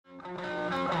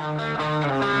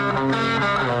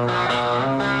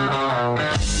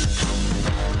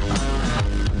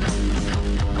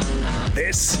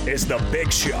is The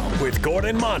Big Show with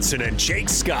Gordon Monson and Jake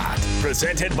Scott,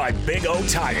 presented by Big O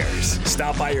Tires.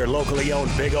 Stop by your locally owned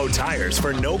Big O Tires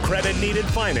for no credit needed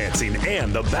financing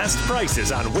and the best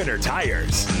prices on winter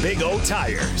tires. Big O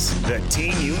Tires, the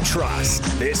team you trust.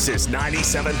 This is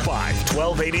 97.5,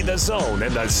 1280 The Zone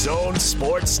and the Zone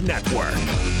Sports Network.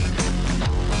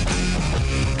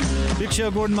 Big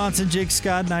Show, Gordon Monson, Jake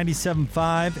Scott,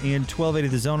 97.5 and 1280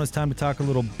 The Zone. It's time to talk a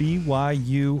little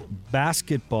BYU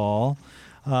basketball.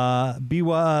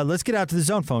 Let's get out to the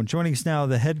Zone phone. Joining us now,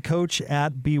 the head coach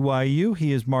at BYU.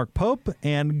 He is Mark Pope,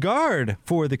 and guard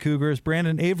for the Cougars,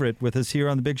 Brandon Averette, with us here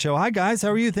on the Big Show. Hi, guys. How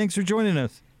are you? Thanks for joining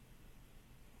us.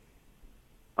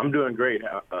 I'm doing great.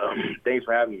 Thanks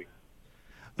for having me.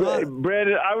 Hey,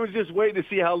 Brandon, I was just waiting to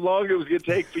see how long it was going to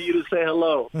take for you to say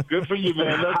hello. Good for you,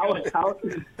 man.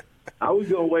 I was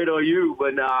going to wait on you,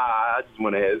 but nah, I just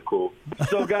went ahead. It's cool.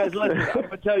 So, guys, listen, I'm going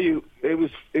to tell you, it was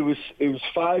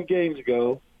 5 games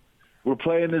ago. We're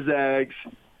playing the Zags.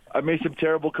 I made some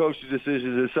terrible coaching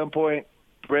decisions. At some point,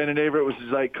 Brandon Averette was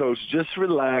just like, Coach, just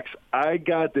relax. I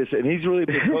got this. And he's really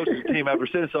been coaching the team ever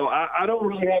since, so I don't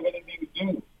really have anything to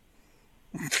do.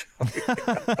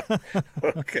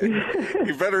 Okay.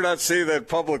 You better not say that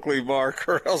publicly, Mark,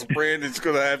 or else Brandon's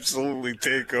going to absolutely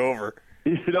take over.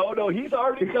 No, he's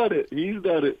already done it. He's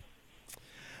done it.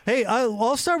 Hey,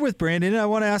 I'll start with Brandon. I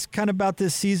want to ask kind of about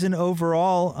this season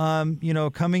overall.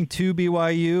 Coming to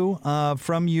BYU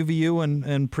from UVU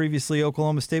and previously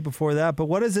Oklahoma State before that. But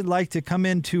what is it like to come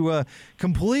into a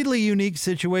completely unique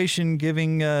situation,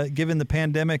 given the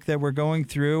pandemic that we're going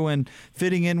through, and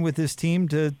fitting in with this team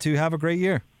to have a great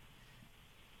year?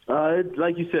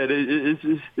 Like you said, it's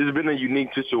been a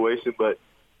unique situation, but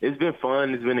it's been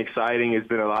fun. It's been exciting. It's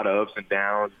been a lot of ups and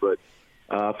downs, but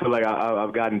I feel like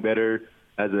I've gotten better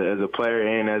as a player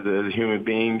and as a human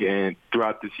being, and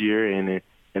throughout this year, and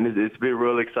it's been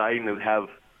real exciting to have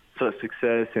such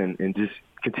success and just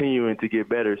continuing to get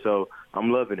better. So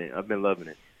I'm loving it. I've been loving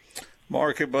it.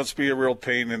 Mark, it must be a real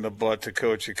pain in the butt to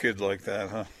coach a kid like that,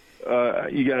 huh?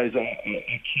 You guys, I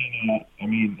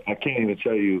can't even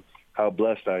tell you how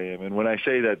blessed I am. And when I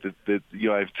say that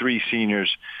I have 3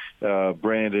 seniors,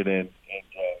 Brandon and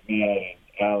Matt and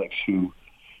Alex, who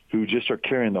just are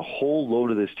carrying the whole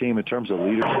load of this team in terms of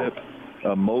leadership,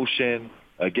 emotion,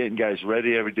 getting guys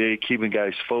ready every day, keeping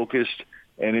guys focused,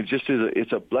 and it just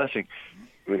it's a blessing.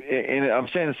 And I'm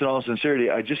saying this in all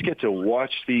sincerity. I just get to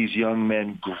watch these young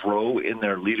men grow in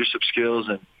their leadership skills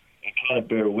and kind of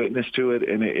bear witness to it,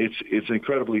 and it's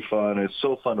incredibly fun. It's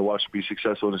so fun to watch them be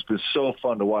successful, and it's been so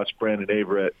fun to watch Brandon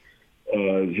Averette,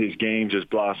 his game just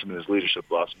blossom and his leadership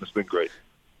blossom. It's been great.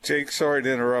 Jake, sorry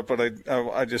to interrupt, but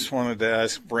I just wanted to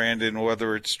ask Brandon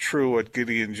whether it's true what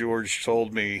Gideon George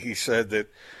told me. He said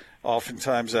that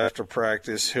oftentimes after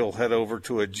practice he'll head over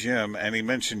to a gym, and he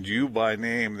mentioned you by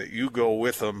name, that you go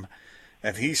with him,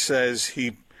 and he says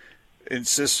he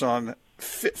insists on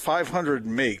 500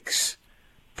 makes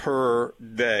per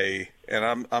day,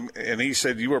 and and he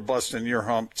said you were busting your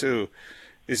hump too.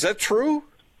 Is that true?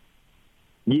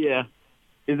 Yeah,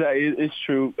 it's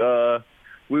true.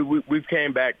 We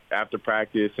came back after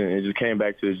practice and just came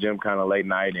back to the gym kind of late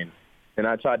night, and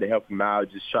I tried to help him out,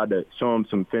 just tried to show him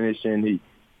some finishing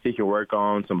he can work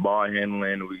on, some ball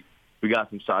handling. We got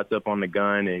some shots up on the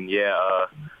gun, and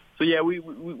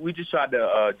we just tried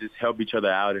to just help each other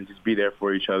out and just be there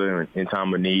for each other in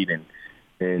time of need, and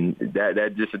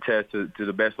that just attests to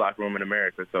the best locker room in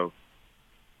America. So.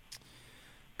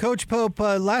 Coach Pope,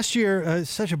 last year,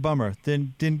 such a bummer.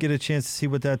 Didn't get a chance to see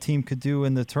what that team could do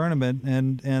in the tournament,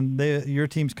 and your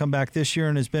team's come back this year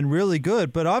and has been really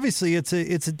good. But obviously, it's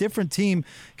a different team.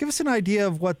 Give us an idea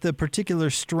of what the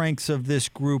particular strengths of this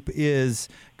group is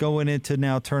going into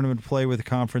now tournament play with the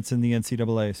conference in the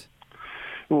NCAAs.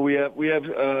 Well, we have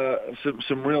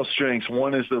some real strengths.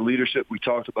 One is the leadership we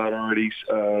talked about already.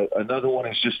 Another one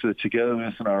is just the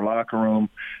togetherness in our locker room,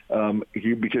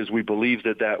 because we believe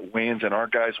that wins, and our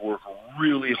guys work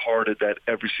really hard at that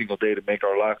every single day to make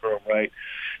our locker room right.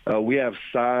 We have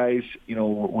size.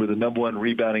 We're the number 1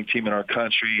 rebounding team in our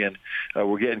country, and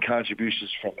we're getting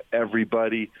contributions from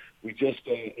everybody. We just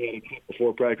had a clip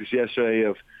before practice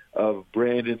yesterday of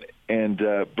Brandon and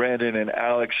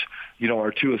Alex,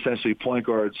 our 2 essentially point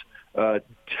guards,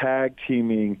 tag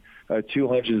teaming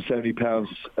 270 pounds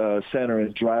center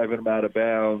and driving them out of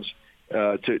bounds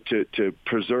to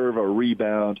preserve a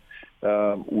rebound.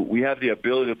 We have the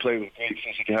ability to play with great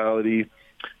physicality.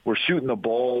 We're shooting the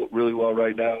ball really well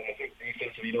right now. I think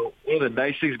defensively, one of the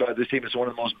nice things about this team is one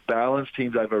of the most balanced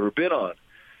teams I've ever been on.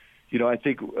 I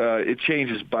think it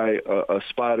changes by a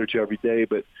spot or 2 every day,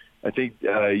 but I think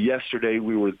yesterday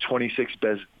we were the 26th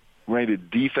rated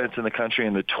defense in the country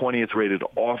and the 20th rated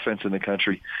offense in the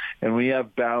country. And when you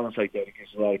have balance like that, it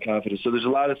gives a lot of confidence. So there's a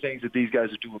lot of things that these guys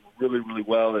are doing really, really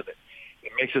well, and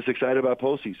it makes us excited about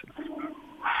postseason.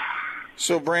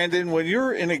 So, Brandon, when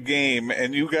you're in a game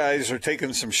and you guys are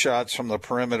taking some shots from the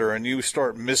perimeter and you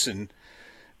start missing,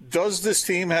 does this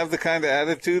team have the kind of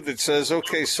attitude that says,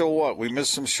 okay, so what? We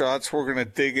missed some shots. We're going to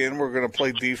dig in. We're going to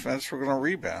play defense. We're going to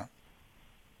rebound.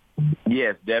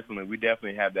 Yes, definitely. We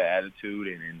definitely have that attitude,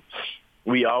 and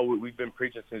we've been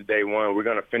preaching since day one. We're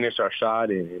going to finish our shot,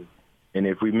 and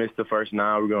if we miss the first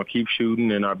 9, we're going to keep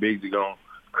shooting, and our bigs are going to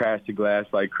crash the glass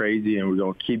like crazy, and we're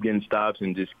going to keep getting stops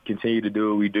and just continue to do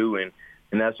what we do, and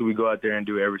that's what we go out there and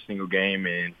do every single game,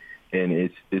 and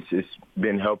it's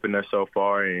been helping us so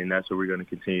far, and that's what we're going to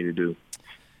continue to do.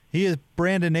 He is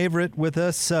Brandon Averette with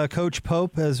us, Coach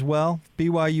Pope as well,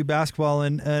 BYU basketball.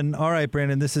 And all right,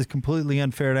 Brandon, this is completely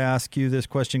unfair to ask you this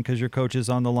question because your coach is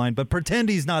on the line, but pretend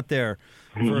he's not there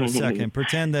for a second.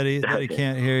 Pretend that he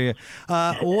can't hear you.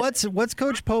 What's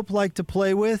Coach Pope like to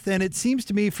play with? And it seems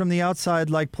to me from the outside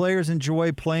like players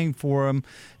enjoy playing for him.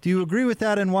 Do you agree with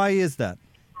that, and why is that?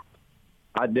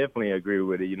 I definitely agree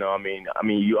with it. I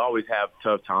mean, you always have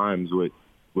tough times with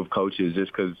coaches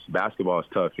just because basketball is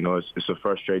tough. It's a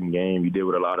frustrating game. You deal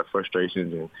with a lot of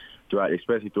frustrations, and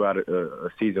especially throughout a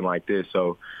season like this.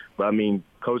 So, but I mean,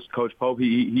 Coach Pope,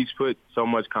 he's put so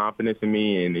much confidence in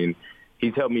me, and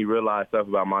he's helped me realize stuff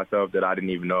about myself that I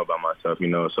didn't even know about myself.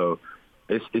 So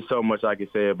it's so much I can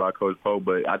say about Coach Pope.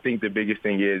 But I think the biggest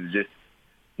thing is just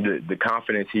the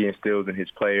confidence he instills in his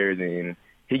players, and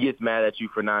he gets mad at you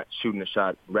for not shooting a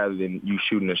shot rather than you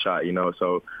shooting a shot,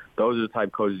 So those are the type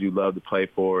of coaches you love to play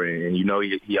for, and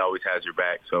he always has your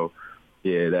back. So,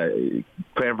 yeah,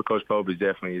 playing for Coach Pope is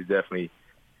definitely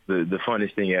the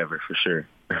funnest thing ever, for sure.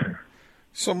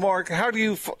 So, Mark, where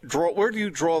do you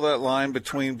draw that line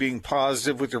between being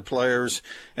positive with your players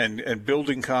and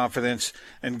building confidence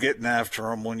and getting after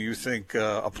them when you think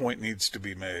a point needs to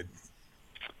be made?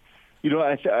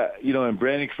 And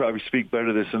Brandon can probably speak better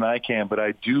to this than I can, but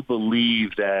I do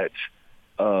believe that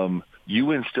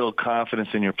you instill confidence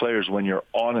in your players when you're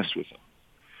honest with them.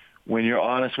 When you're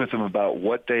honest with them about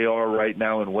what they are right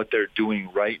now and what they're doing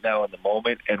right now in the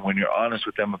moment, and when you're honest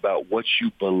with them about what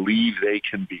you believe they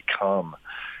can become.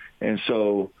 And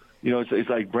so, it's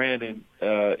like Brandon,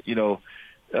 I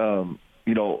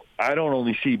don't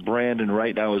only see Brandon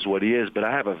right now as what he is, but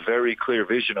I have a very clear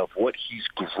vision of what he's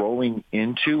growing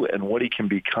into and what he can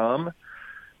become.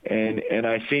 And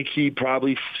I think he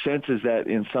probably senses that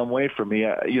in some way from me.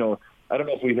 I don't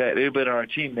know if we've had anybody on our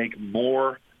team make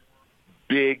more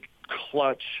big,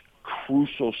 clutch,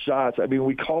 crucial shots. I mean,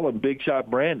 we call him Big Shot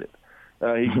Brandon.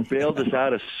 He bailed us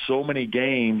out of so many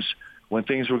games when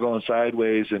things were going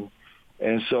sideways, and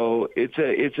so it's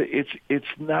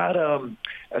not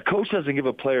a coach doesn't give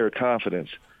a player confidence.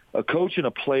 A coach and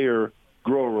a player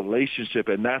grow a relationship,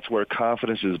 and that's where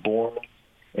confidence is born.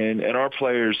 And our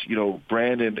players,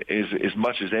 Brandon is as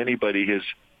much as anybody has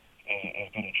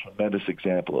been a tremendous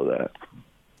example of that.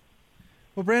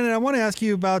 Well, Brandon, I want to ask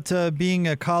you about being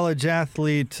a college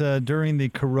athlete during the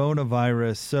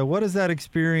coronavirus. So what has that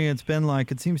experience been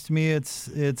like? It seems to me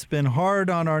it's been hard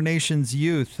on our nation's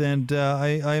youth, and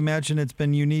I imagine it's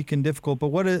been unique and difficult. But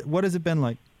what has it been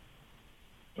like?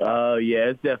 Yeah,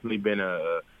 it's definitely been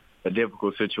a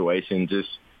difficult situation, just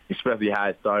especially how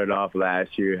it started off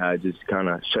last year, how it just kind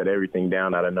of shut everything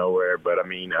down out of nowhere. But, I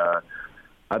mean,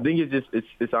 I think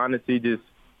it's honestly just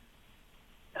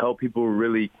help people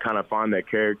really kind of find their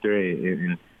character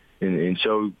and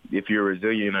show if you're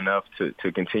resilient enough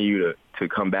to continue to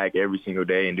come back every single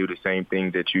day and do the same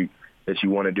thing that you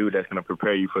want to do that's going to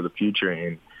prepare you for the future.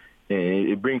 And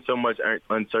it brings so much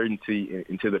uncertainty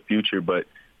into the future, but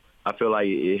I feel like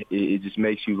it just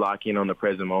makes you lock in on the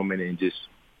present moment and just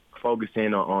focus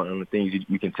in on the things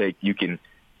you can take, you can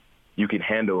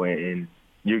handle and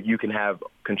you can have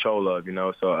control of,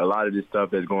 So a lot of this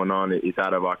stuff that's going on is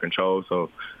out of our control.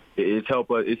 So it's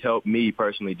helped me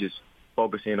personally just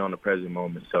focus in on the present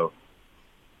moment. So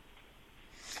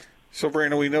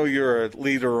Brandon, we know you're a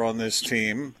leader on this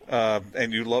team,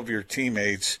 and you love your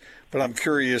teammates. But I'm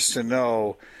curious to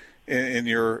know, in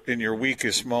your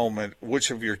weakest moment,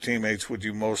 which of your teammates would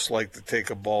you most like to take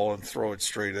a ball and throw it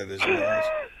straight at his nose?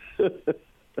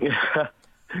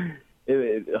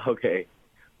 Okay.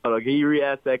 Hold on, can you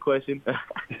re-ask that question?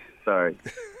 Sorry.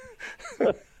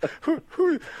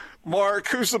 Mark,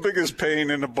 who's the biggest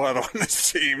pain in the butt on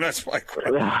this team? That's my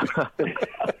question.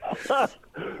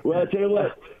 Well, I'll tell you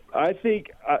what. I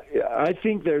think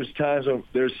there's times when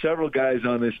there's several guys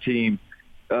on this team,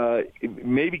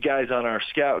 maybe guys on our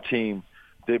scout team,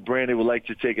 that Brandon would like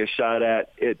to take a shot at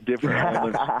different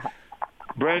moments.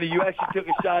 Brandon, you actually took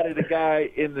a shot at a guy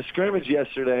in the scrimmage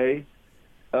yesterday,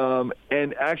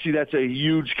 and actually that's a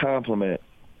huge compliment.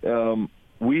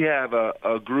 We have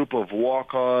a group of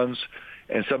walk-ons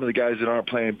and some of the guys that aren't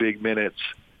playing big minutes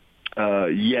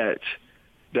yet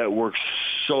that work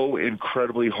so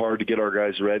incredibly hard to get our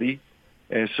guys ready.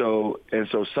 And so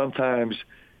sometimes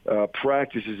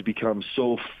practices become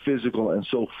so physical and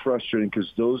so frustrating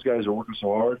because those guys are working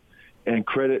so hard. And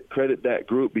credit that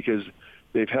group because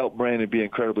they've helped Brandon be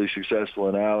incredibly successful,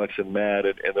 and Alex and Matt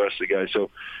and the rest of the guys. So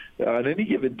on any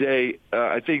given day,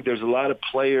 I think there's a lot of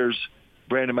players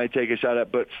Brandon might take a shot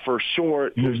at, but for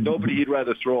sure, there's nobody he'd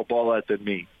rather throw a ball at than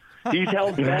me. He's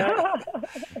held back,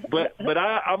 but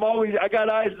I got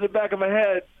eyes in the back of my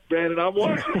head, Brandon. I'm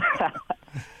watching.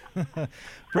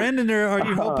 Brandon, are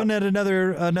you hoping at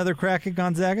another crack at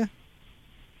Gonzaga?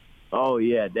 Oh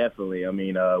yeah, definitely. I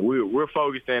mean, we're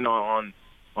focusing on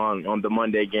the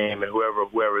Monday game and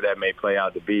whoever that may play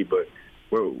out to be, but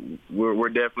we're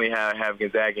definitely have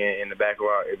Gonzaga in the back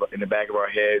of our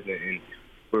heads, and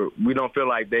we don't feel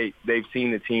like they've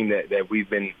seen the team that we've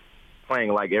been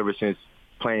playing like ever since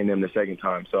playing them the second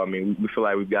time. So I mean, we feel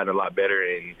like we've gotten a lot better,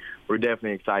 and we're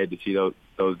definitely excited to see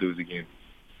those dudes again.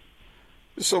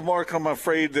 So, Mark, I'm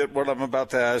afraid that what I'm about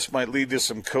to ask might lead to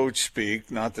some coach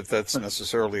speak. Not that that's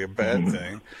necessarily a bad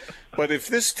thing, but if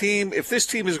this team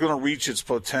is going to reach its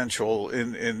potential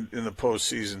in the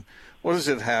postseason, what does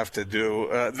it have to do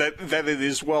that it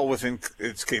is well within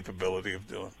its capability of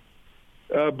doing?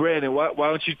 Brandon, why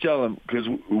don't you tell them? Because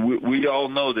we all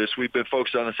know this. We've been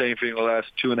focused on the same thing the last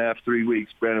 2.5, 3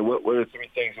 weeks. Brandon, what are the three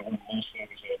things that we're most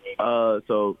focused on?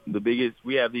 So the biggest,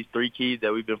 we have these three keys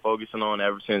that we've been focusing on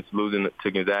ever since losing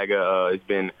to Gonzaga. It's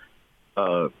been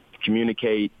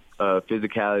communicate,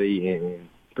 physicality, and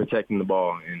protecting the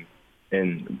ball,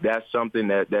 and that's something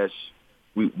that's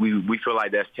we feel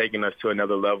like that's taken us to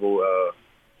another level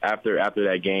after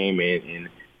that game, and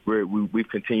we've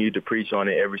continued to preach on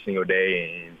it every single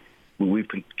day, and we've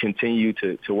continued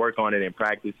to work on it in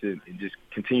practice and just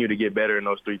continue to get better in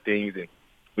those three things. And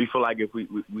we feel like if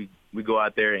we go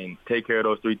out there and take care of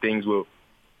those three things,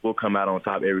 we'll come out on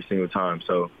top every single time.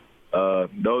 So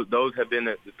those have been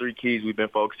the three keys we've been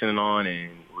focusing on,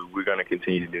 and we're going to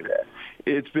continue to do that.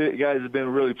 It's been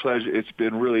really pleasure. It's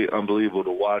been really unbelievable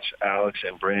to watch Alex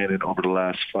and Brandon over the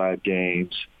last 5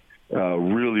 games.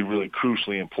 Really, really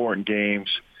crucially important games.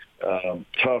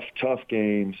 Tough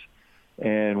games,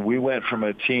 and we went from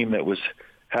a team that was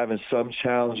having some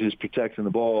challenges protecting the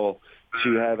ball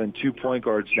to having 2 point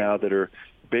guards now that are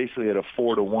basically at a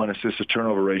 4-to-1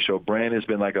 assist-to-turnover ratio. Brandon's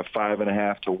been like a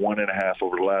 5.5 to 1.5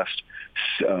 over the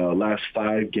last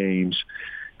 5 games.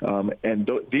 And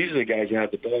these are the guys who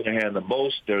have the ball in their hand the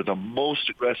most. They're the most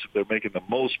aggressive. They're making the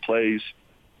most plays,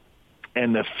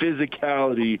 and the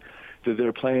physicality that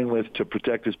they're playing with to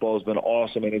protect this ball has been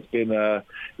awesome, and it's been a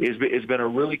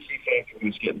really key factor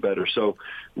in us getting better. So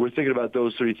we're thinking about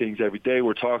those three things every day.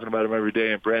 We're talking about them every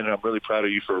day, and Brandon, I'm really proud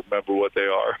of you for remembering what they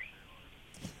are.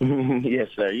 Yes,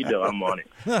 sir. You know I'm on it.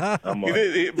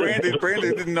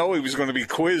 Brandon didn't know he was going to be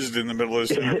quizzed in the middle of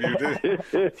this interview,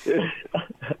 did he?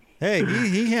 Hey,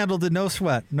 he handled it, no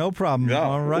sweat, no problem.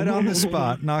 No. Right on the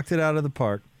spot, knocked it out of the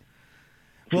park.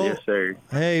 Well, yes, sir.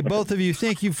 Hey, both of you,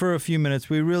 thank you for a few minutes.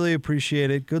 We really appreciate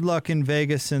it. Good luck in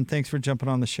Vegas, and thanks for jumping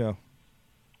on the show.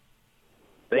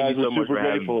 Thank you so much super for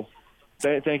having me. grateful.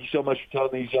 Thank you so much for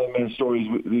telling these young men stories.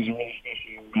 These are really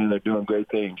special, and they're doing great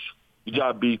things. Good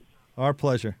job, B. Our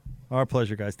pleasure. Our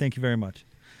pleasure, guys. Thank you very much.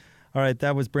 All right,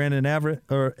 that was Brandon Averette,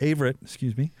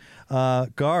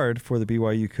 guard for the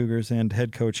BYU Cougars, and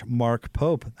head coach Mark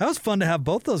Pope. That was fun to have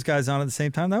both those guys on at the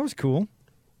same time. That was cool.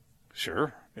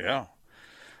 Sure, yeah.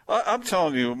 I'm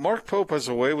telling you, Mark Pope has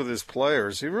a way with his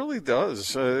players. He really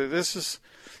does. This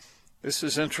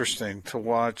is interesting to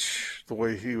watch the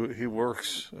way he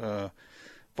works,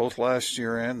 both last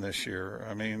year and this year.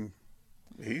 I mean,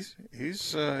 he's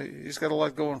got a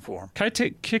lot going for him. Can I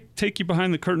take you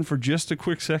behind the curtain for just a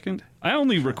quick second? I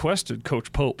only requested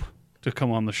Coach Pope to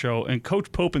come on the show, and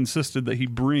Coach Pope insisted that he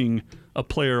bring a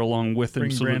player along with him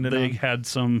so that they had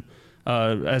some,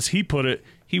 as he put it,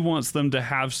 he wants them to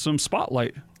have some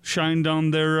spotlight shined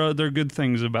on their good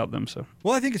things about them. So,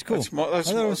 well, I think it's cool.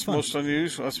 That's most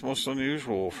unusual. That's most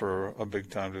unusual for a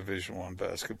big-time Division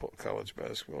I college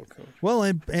basketball coach. Well,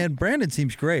 and Brandon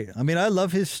seems great. I mean, I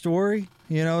love his story.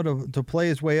 You know, to play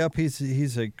his way up,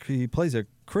 he plays a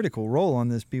critical role on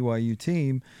this BYU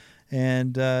team.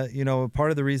 And, part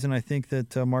of the reason I think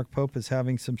that Mark Pope is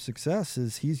having some success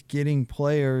is he's getting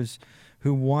players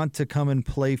who want to come and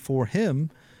play for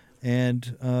him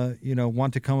and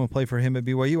want to come and play for him at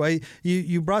BYU.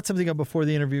 You brought something up before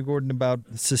the interview, Gordon, about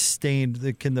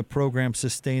can the program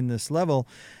sustain this level?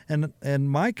 And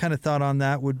my kind of thought on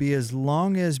that would be, as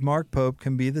long as Mark Pope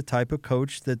can be the type of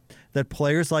coach that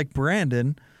players like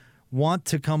Brandon want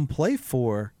to come play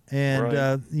for. And,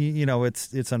 right.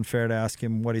 It's unfair to ask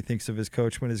him what he thinks of his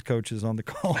coach when his coach is on the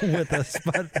call with us.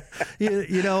 But,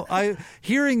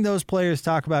 hearing those players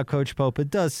talk about Coach Pope, it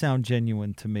does sound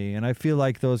genuine to me. And I feel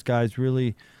like those guys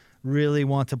really, really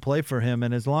want to play for him.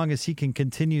 And as long as he can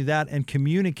continue that and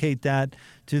communicate that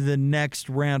to the next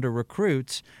round of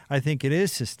recruits, I think it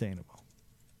is sustainable.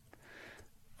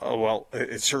 Oh, well,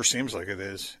 it sure seems like it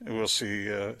is. We'll see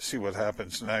what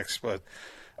happens next. But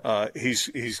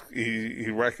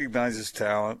he recognizes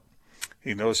talent.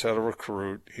 He knows how to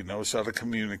recruit. He knows how to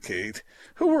communicate.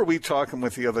 Who were we talking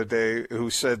with the other day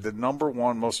who said the number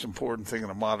one most important thing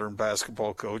in a modern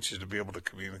basketball coach is to be able to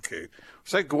communicate?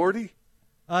 Was that Gordy?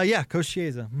 Yeah, Coach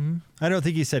Chiesa. Mm-hmm. I don't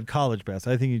think he said college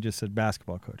basketball. I think he just said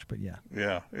basketball coach, but yeah.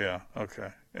 Yeah, okay.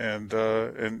 And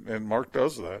Mark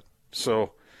does that.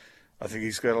 So I think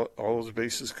he's got all his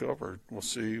bases covered. We'll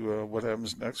see what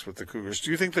happens next with the Cougars.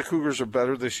 Do you think the Cougars are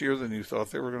better this year than you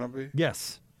thought they were going to be?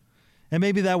 Yes. And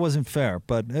maybe that wasn't fair,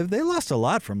 but they lost a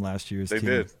lot from last year's team. They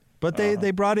did. But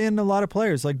they brought in a lot of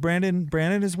players. Like Brandon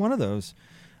is one of those.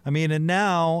 I mean, and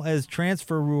now as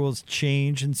transfer rules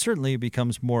change, and certainly it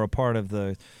becomes more a part of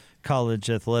the college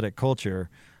athletic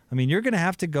culture, I mean, you're going to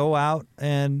have to go out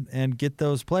and get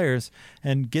those players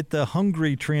and get the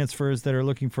hungry transfers that are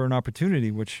looking for an opportunity,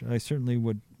 which I certainly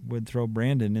would throw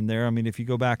Brandon in there. I mean, if you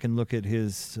go back and look at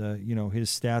his his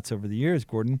stats over the years,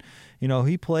 Gordon,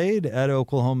 he played at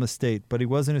Oklahoma State, but he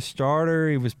wasn't a starter.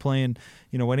 He was playing,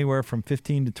 anywhere from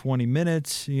 15 to 20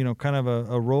 minutes, kind of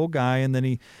a role guy. And then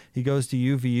he goes to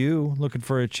UVU looking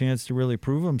for a chance to really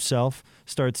prove himself.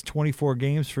 Starts 24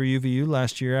 games for UVU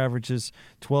last year, averages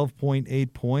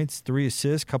 12.8 points, 3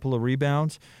 assists, couple of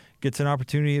rebounds, gets an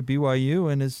opportunity at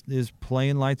BYU and is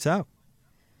playing lights out.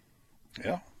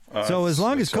 Yeah. So as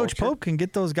long as Coach Pope can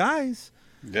get those guys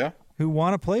who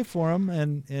want to play for him,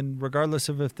 and regardless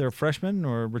of if they're freshmen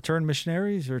or return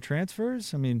missionaries or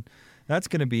transfers, I mean, that's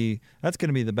going to be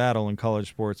the battle in college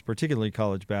sports, particularly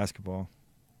college basketball.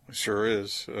 It sure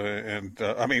is.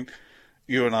 I mean,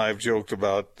 you and I have joked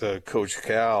about Coach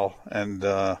Cal and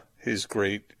his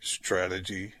great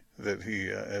strategy that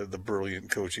the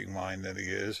brilliant coaching mind that he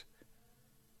is.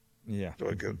 Yeah. Do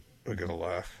I get a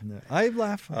laugh? No, I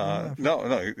laugh.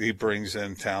 No, he brings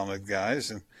in talented guys,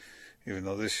 and even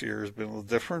though this year has been a little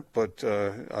different, but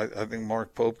I think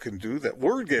Mark Pope can do that.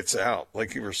 Word gets out,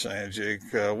 like you were saying, Jake.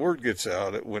 Word gets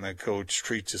out when a coach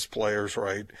treats his players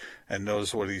right and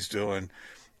knows what he's doing,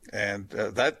 and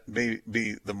that may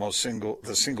be the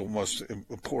single most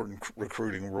important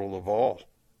recruiting rule of all,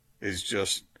 is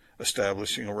just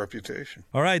establishing a reputation.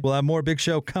 All right, we'll have more Big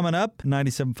Show coming up.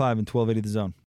 97.5 and 1280 The Zone.